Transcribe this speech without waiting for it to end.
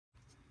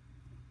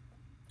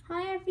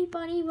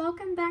everybody,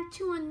 welcome back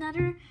to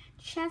another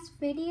chess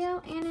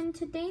video, and in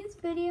today's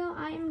video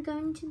I am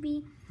going to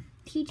be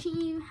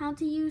teaching you how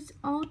to use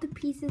all the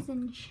pieces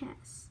in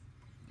chess.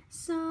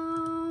 So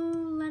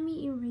let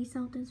me erase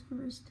out this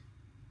first.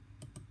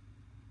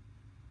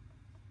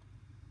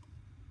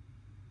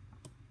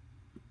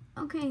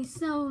 Okay,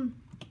 so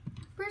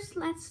first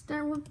let's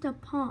start with the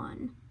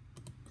pawn.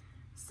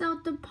 So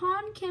the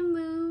pawn can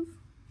move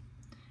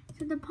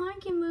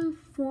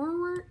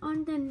forward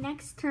on the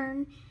next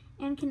turn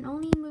and can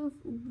only move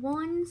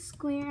one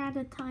square at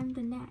a time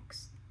the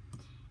next.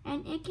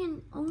 And it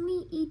can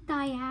only eat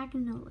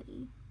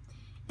diagonally.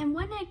 And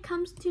when it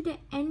comes to the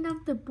end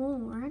of the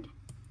board,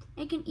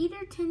 it can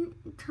either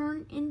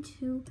turn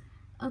into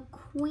a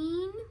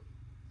queen,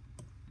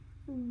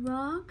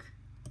 rook,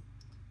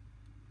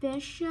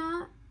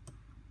 bishop,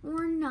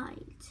 or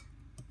knight.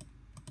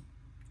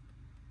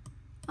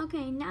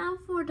 Okay, now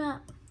for the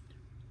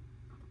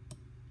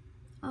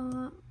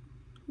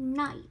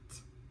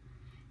knight.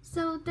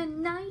 So the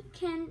knight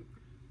can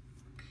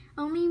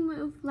only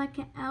move like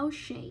an L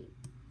shape.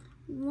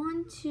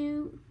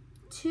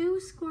 Two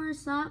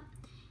squares up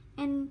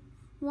and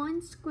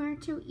one square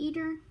to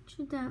either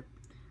to the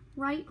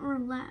right or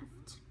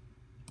left.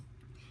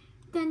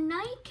 The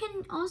knight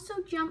can also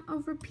jump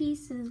over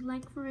pieces,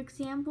 like for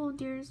example,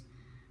 there's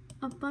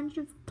a bunch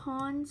of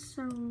pawns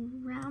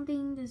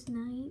surrounding this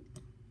knight.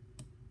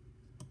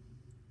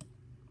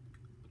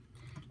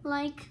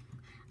 Like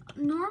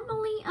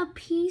normally a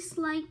piece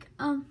like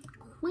a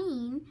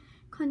queen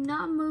could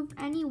not move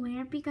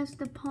anywhere because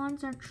the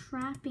pawns are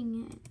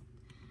trapping it.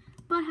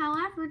 But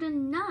however, the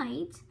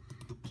knight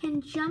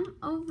can jump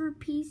over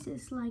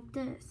pieces like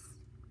this.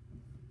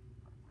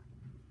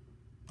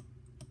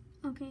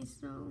 Okay,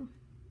 so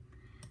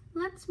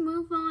let's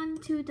move on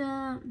to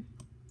the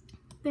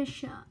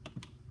bishop.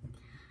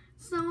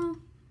 So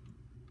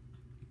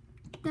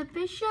the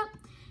bishop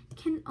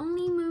can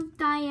only move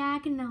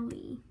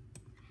diagonally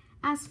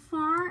as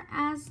far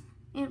as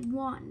it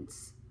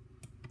wants,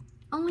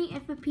 only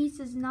if a piece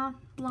is not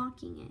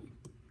blocking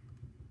it.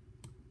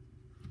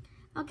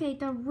 Okay,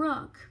 the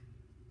rook.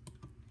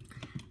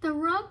 The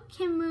rook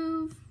can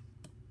move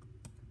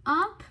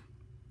up,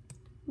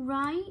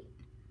 right,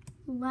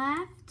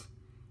 left,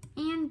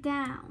 and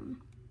down.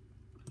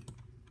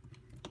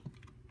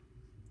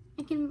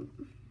 It can,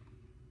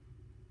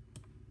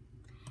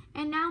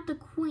 and now the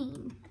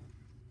queen.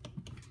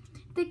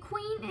 The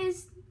queen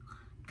is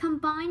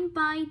combined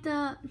by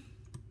the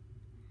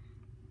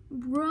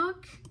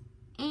rook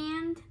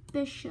and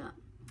bishop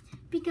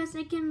because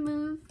it can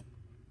move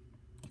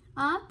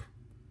up,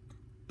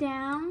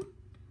 down,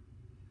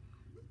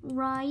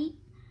 right,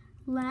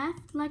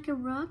 left like a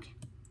rook,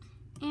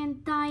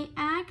 and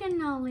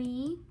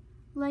diagonally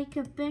like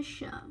a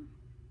bishop.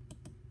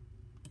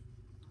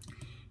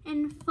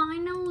 And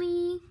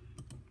finally,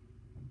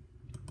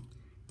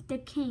 the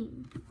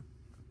king.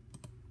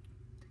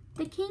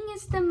 The king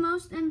is the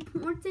most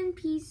important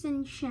piece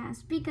in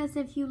chess because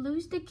if you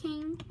lose the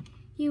king,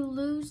 you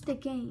lose the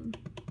game.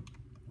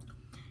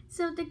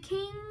 So the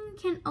king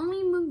can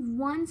only move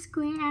one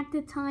square at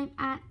a time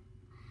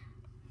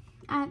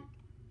at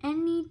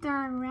any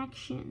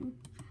direction,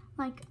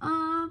 like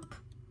up,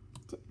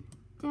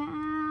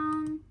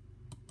 down,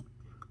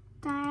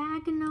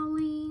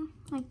 diagonally,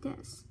 like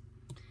this.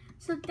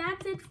 So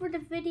that's it for the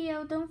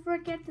video. Don't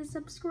forget to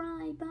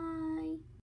subscribe. Bye.